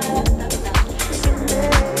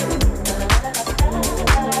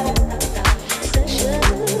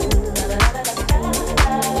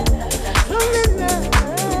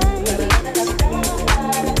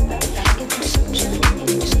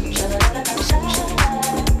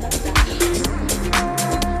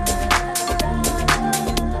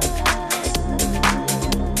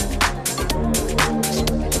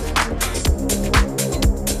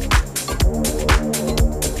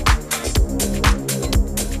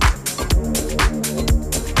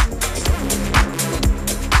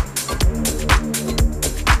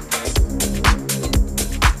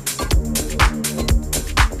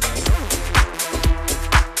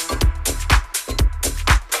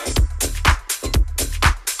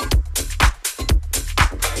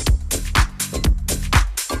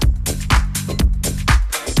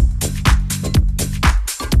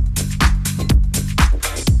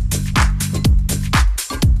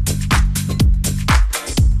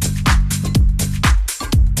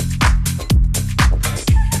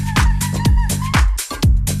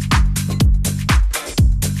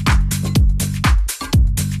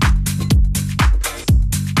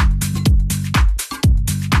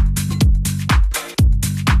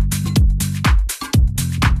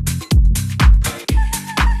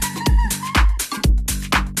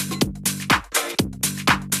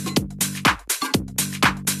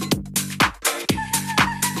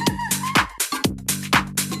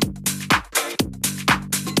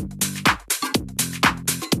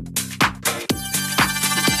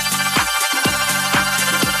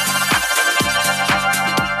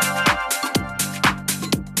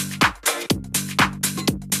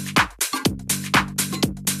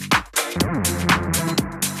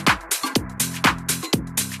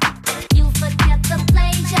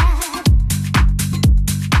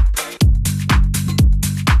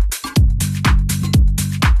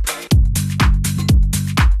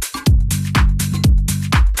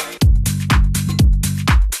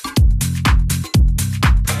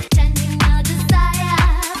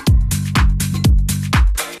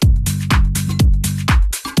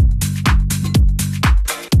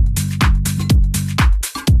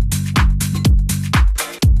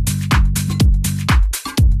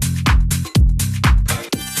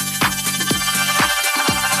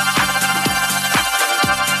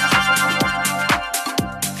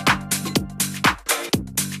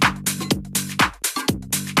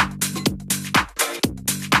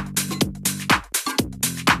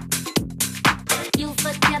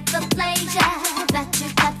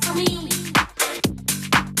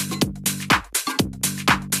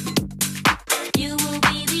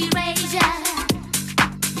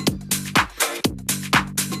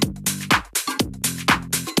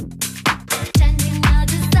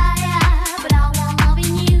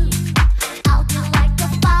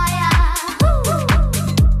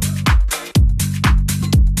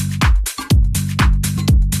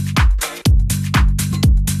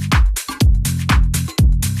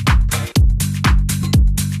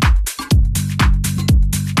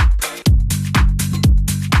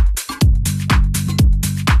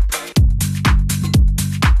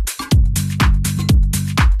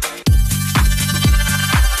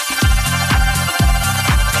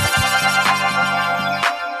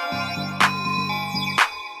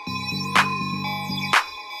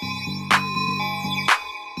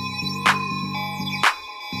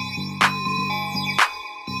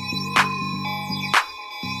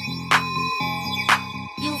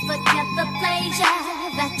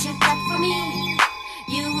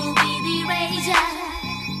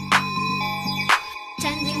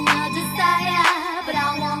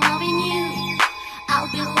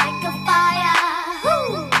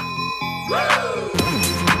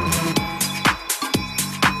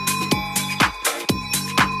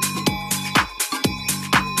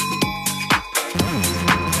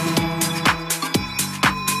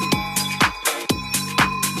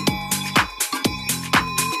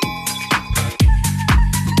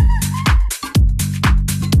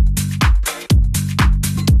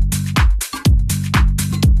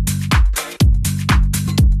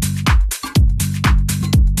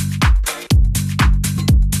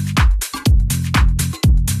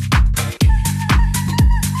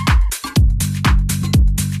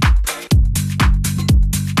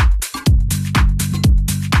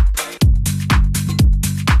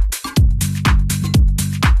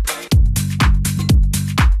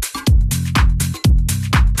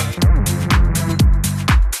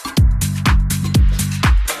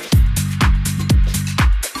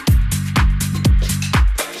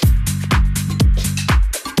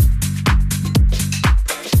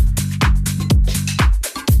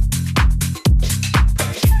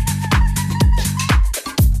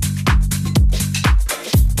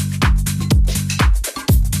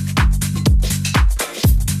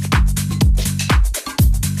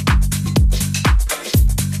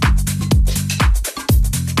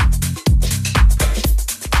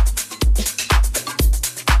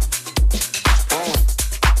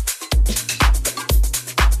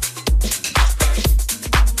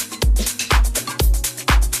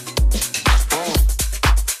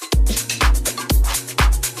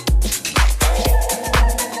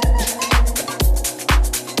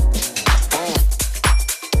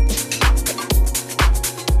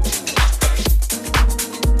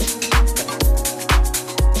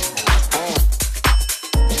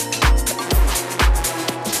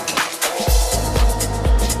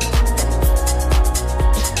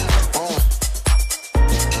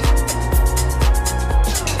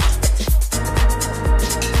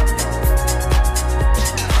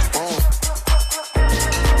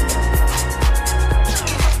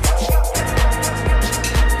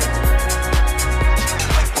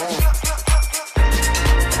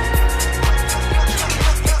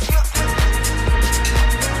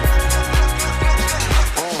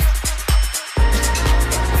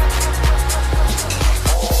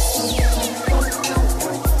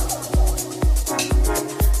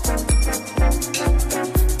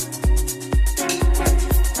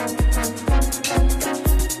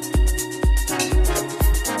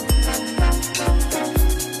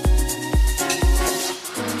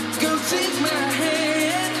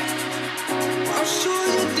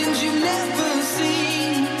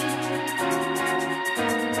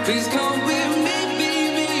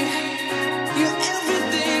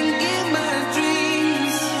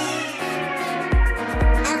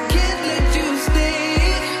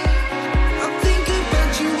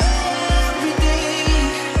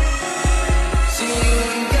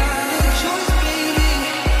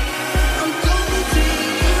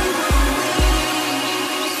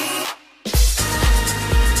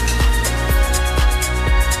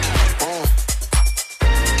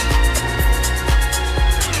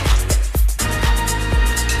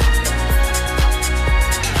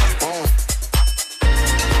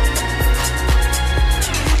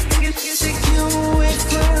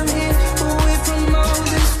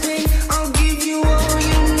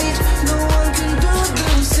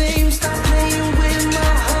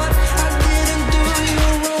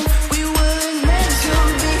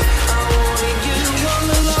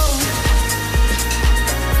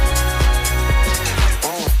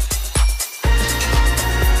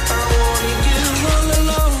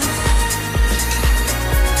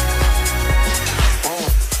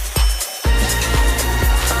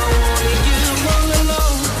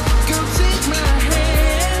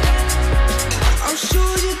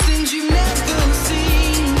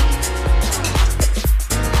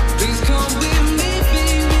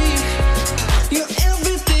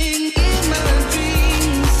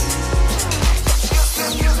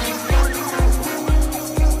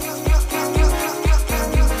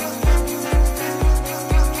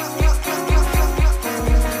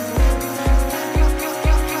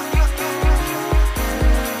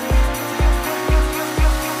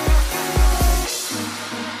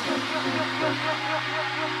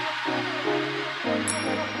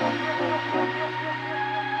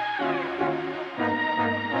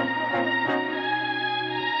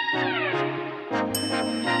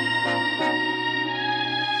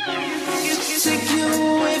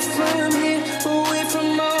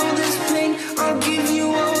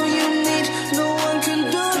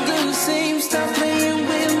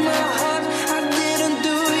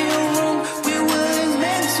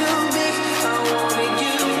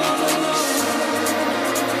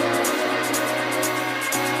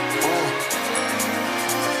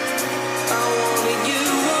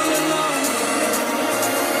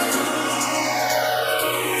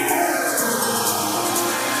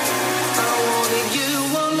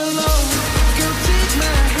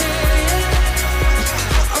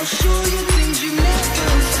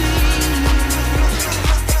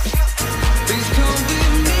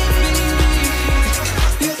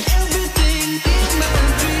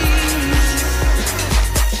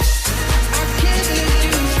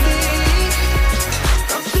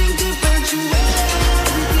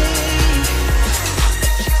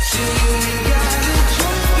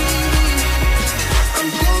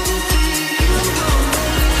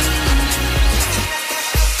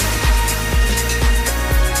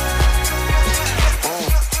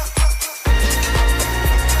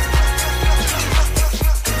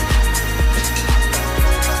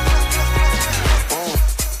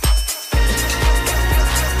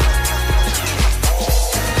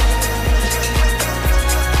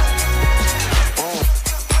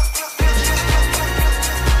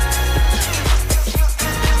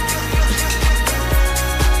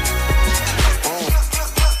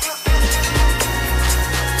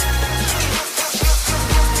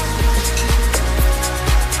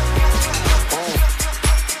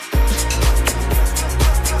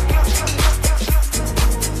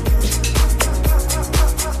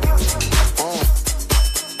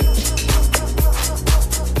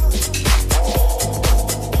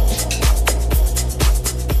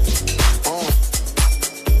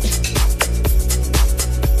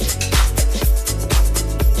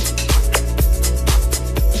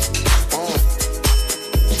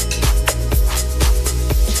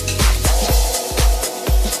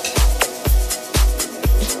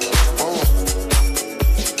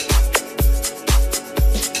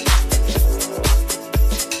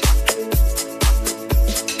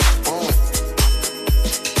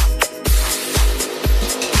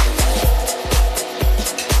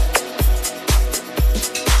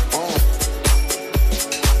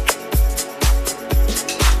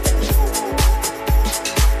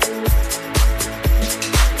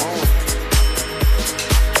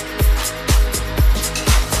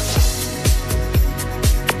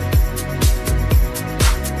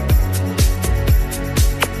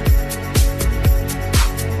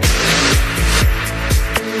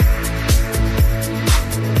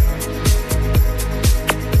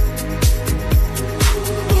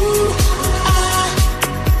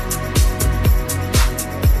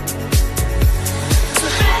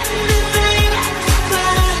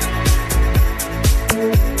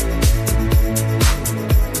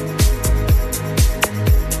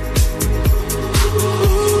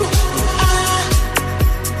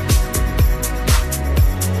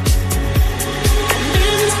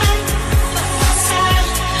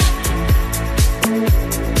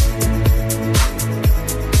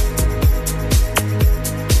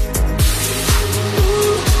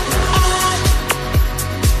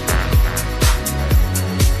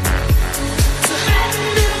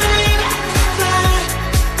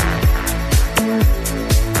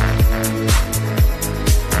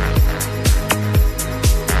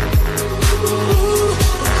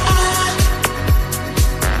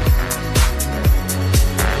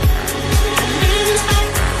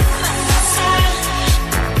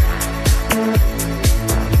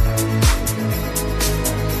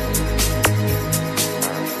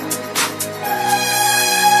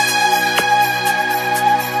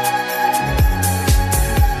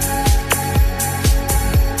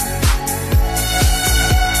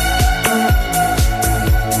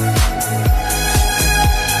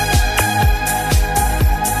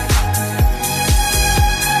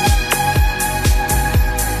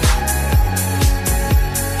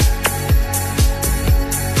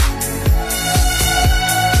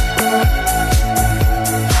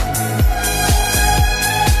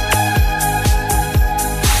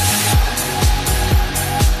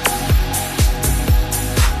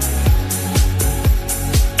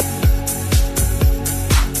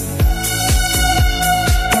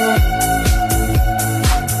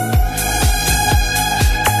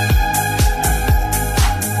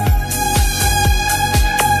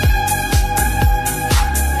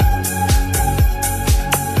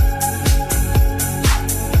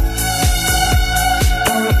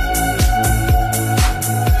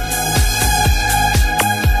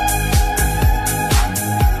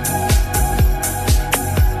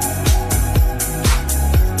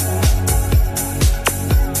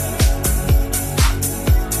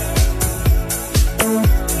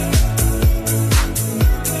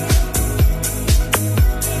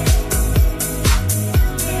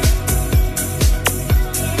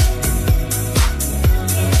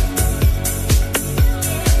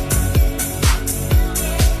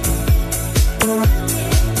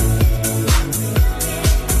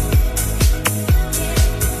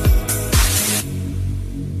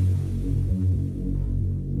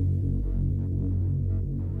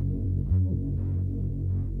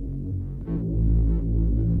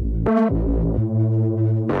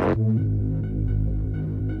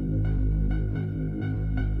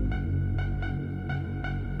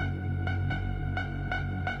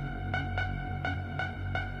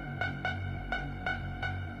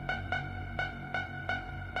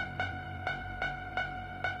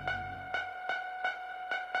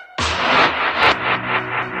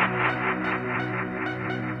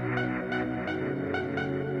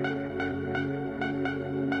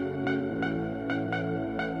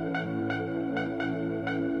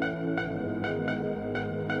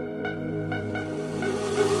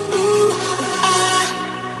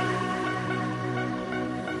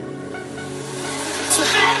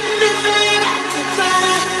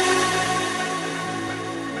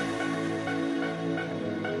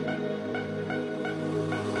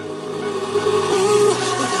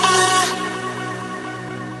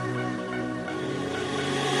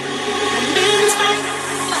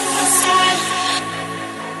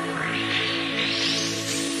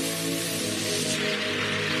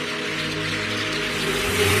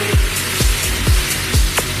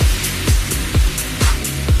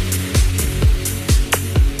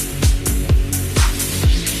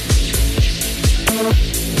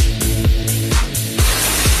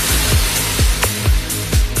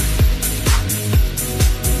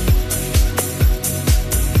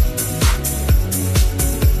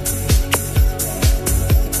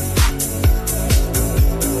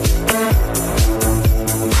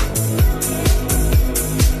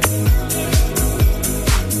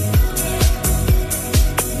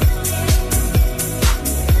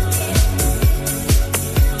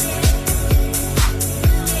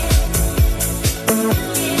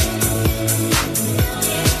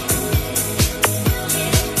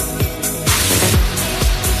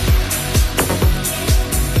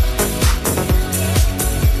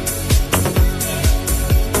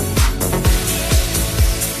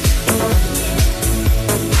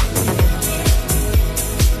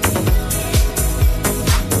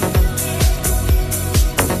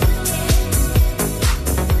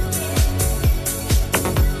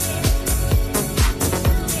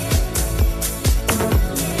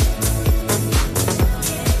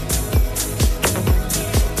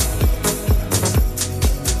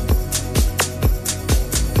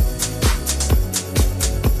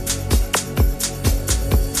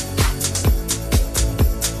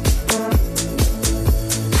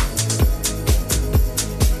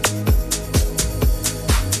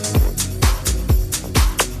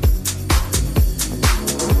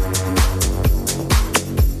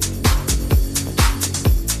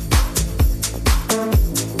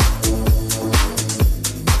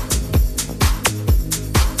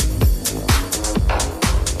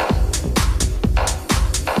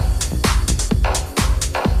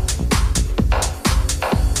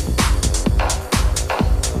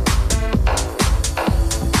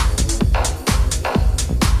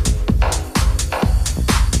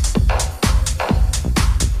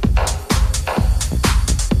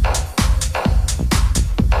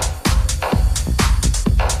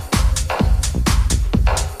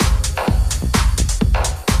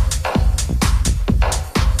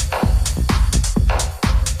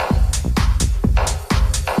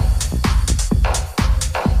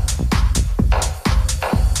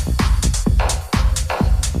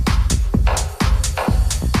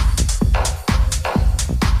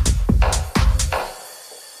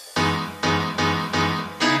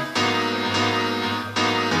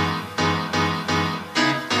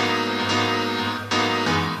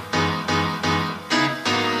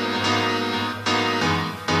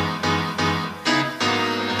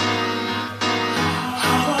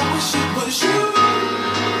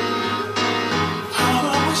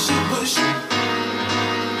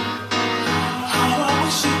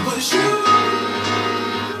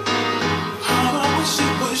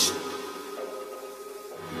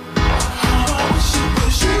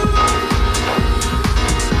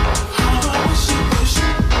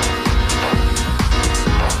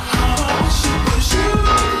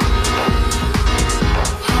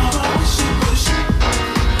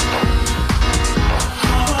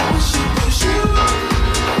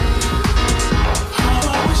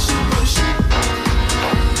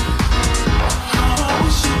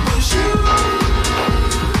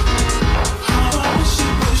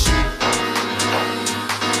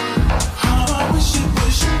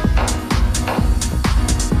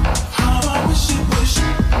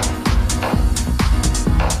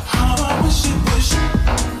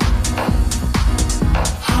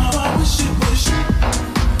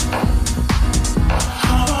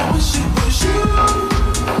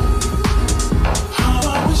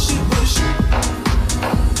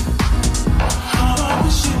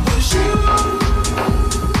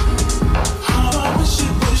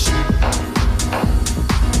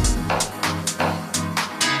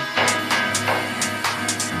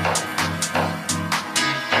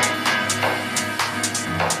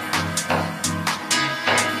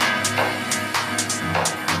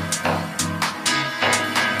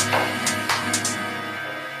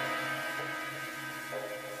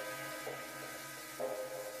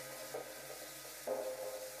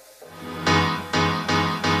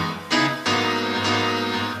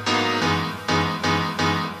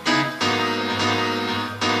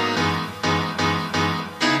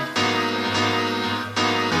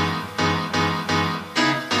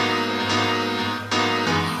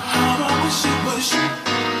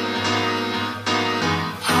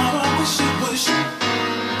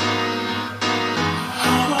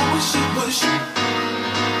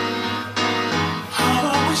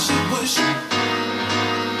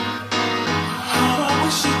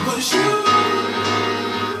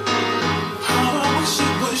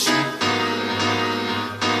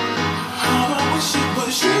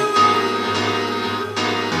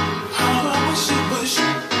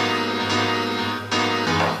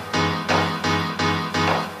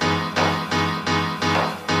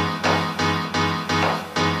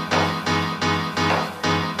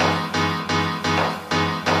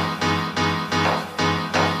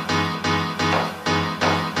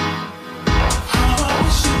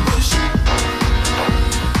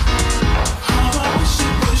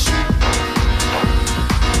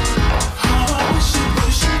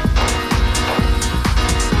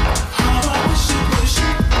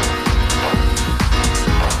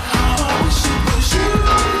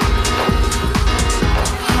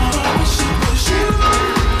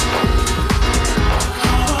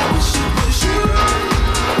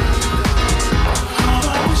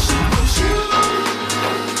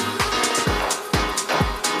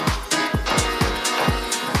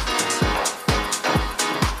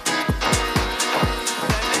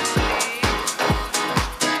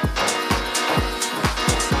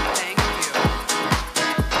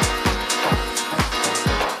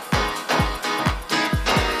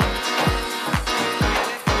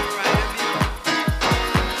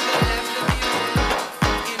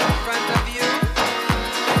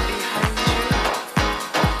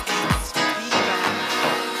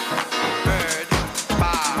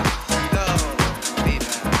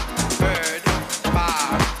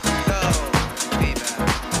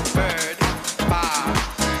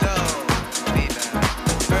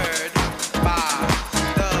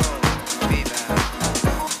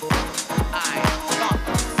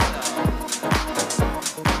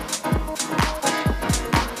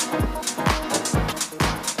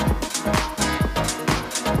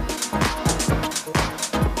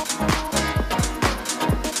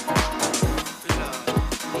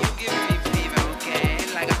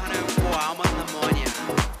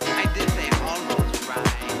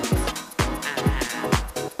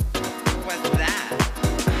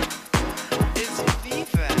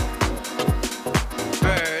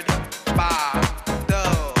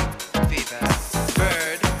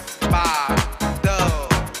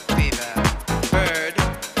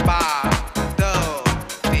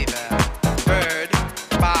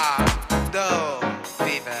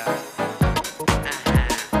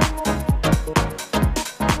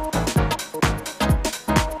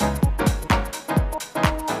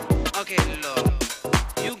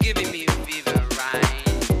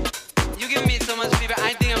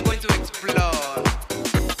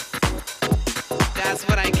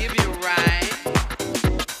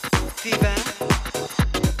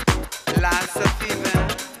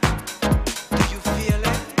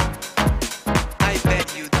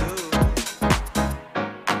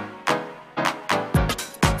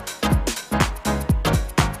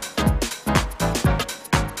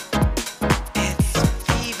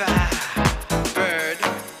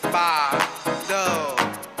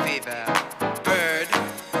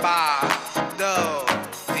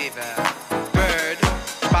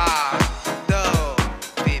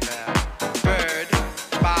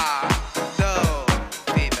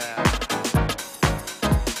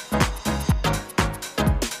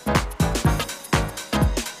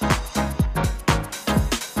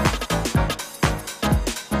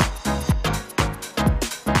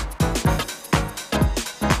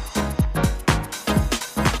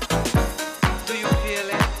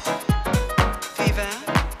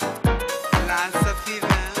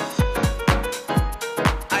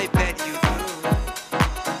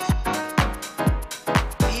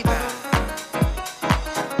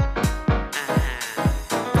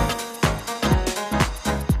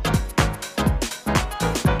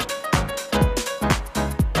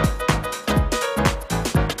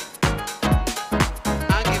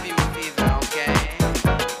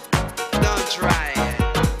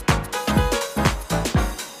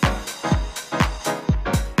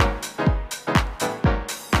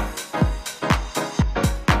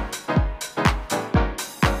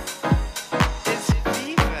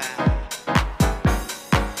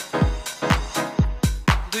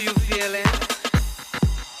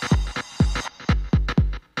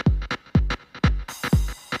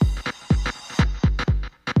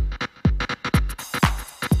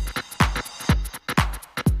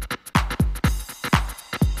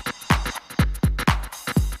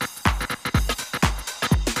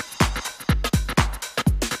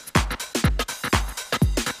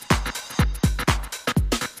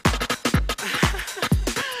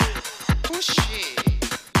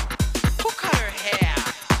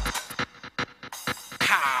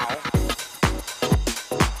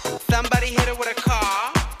 hit her with a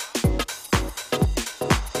car?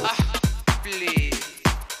 Please.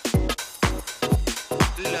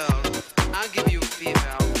 Look, I'll give you a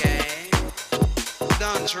fever, okay?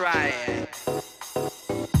 Don't try it.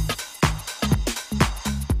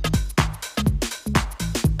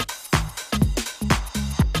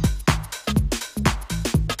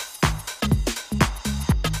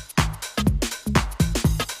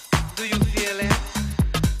 Do you feel it?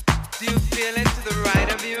 Do you feel it to the right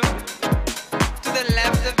of you? To the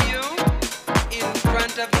left of you? In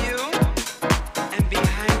front of you? And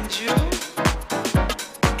behind you?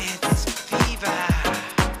 It's fever.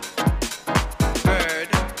 Bird,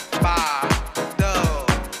 bar, dough,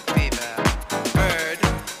 fever. Bird,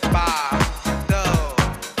 bar, dough,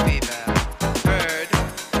 fever. Bird,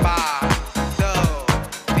 bar, dough,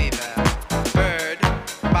 fever. Bird,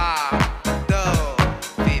 bar, dough,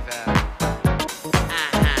 fever.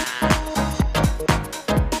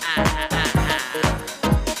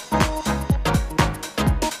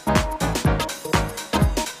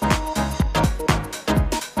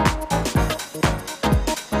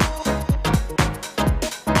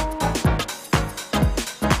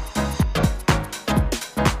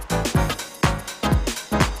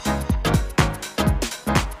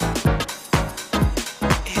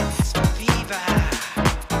 It's fever.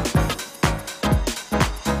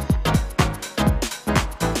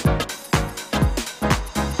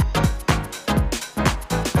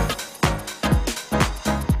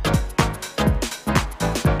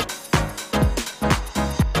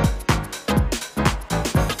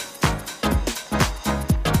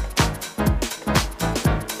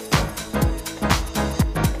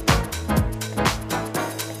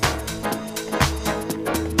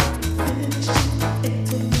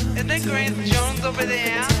 Is that Grace Jones over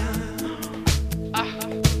there?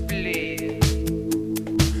 Please.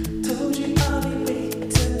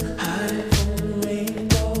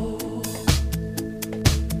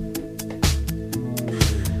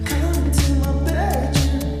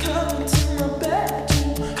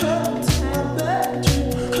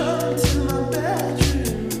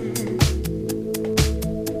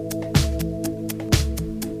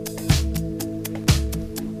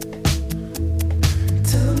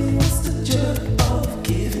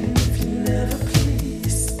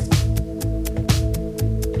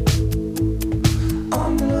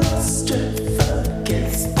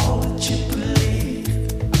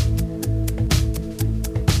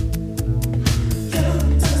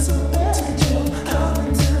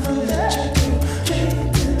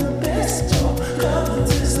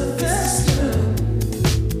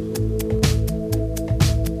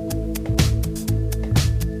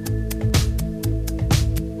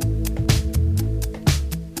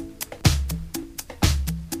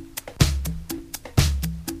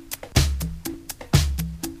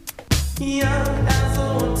 Young as I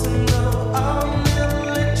want to know, I'll never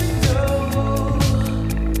let you go.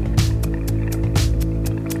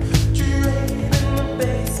 Trading the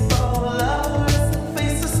baseball, lovers that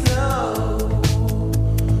face the snow.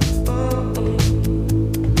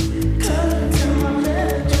 Come to my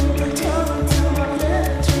bedroom, come to my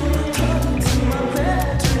bedroom, come to my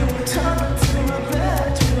bedroom, come to my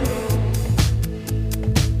bedroom.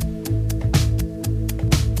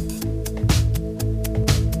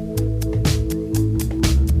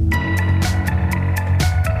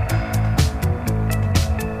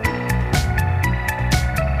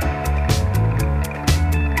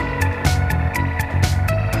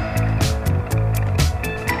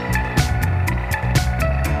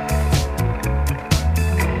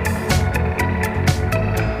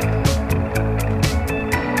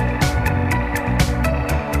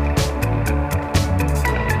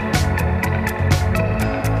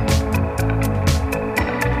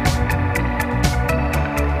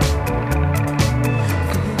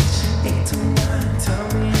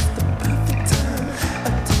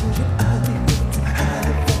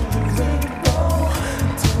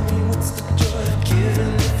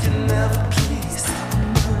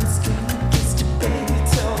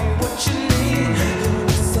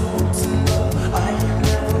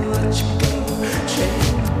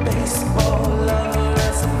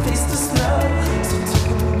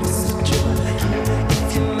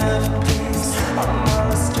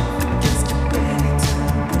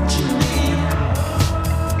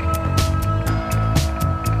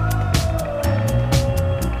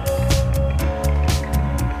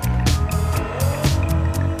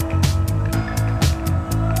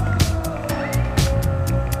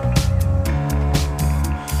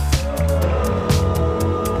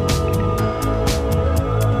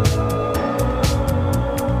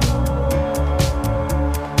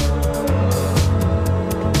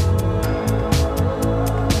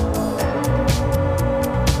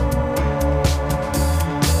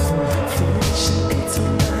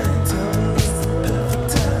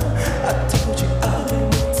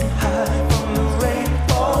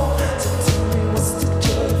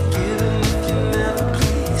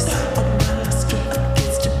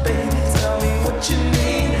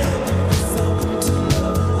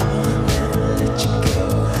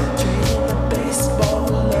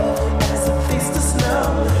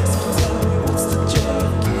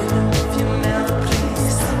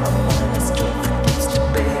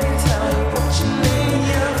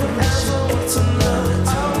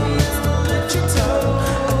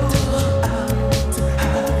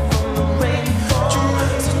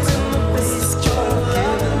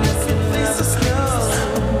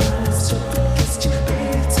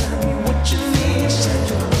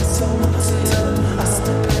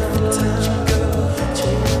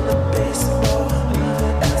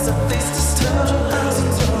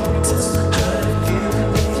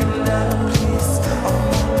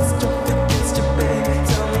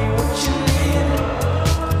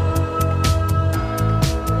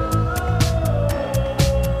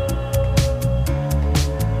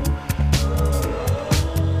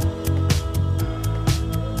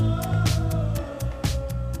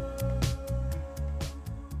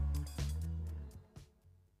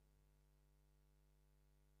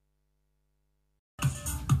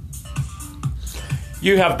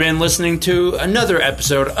 You have been listening to another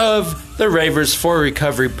episode of the Ravers for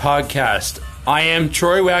Recovery podcast. I am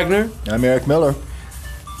Troy Wagner. I'm Eric Miller.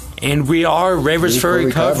 And we are Ravers for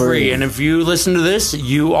Recovery. And if you listen to this,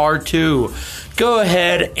 you are too. Go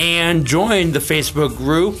ahead and join the Facebook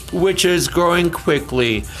group, which is growing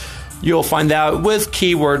quickly. You'll find out with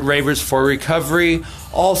keyword Ravers for Recovery.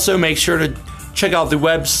 Also, make sure to check out the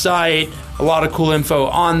website. A lot of cool info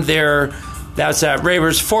on there. That's at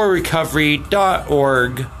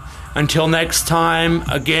raversforrecovery.org. Until next time,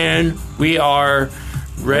 again, we are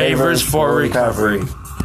Ravers for Recovery.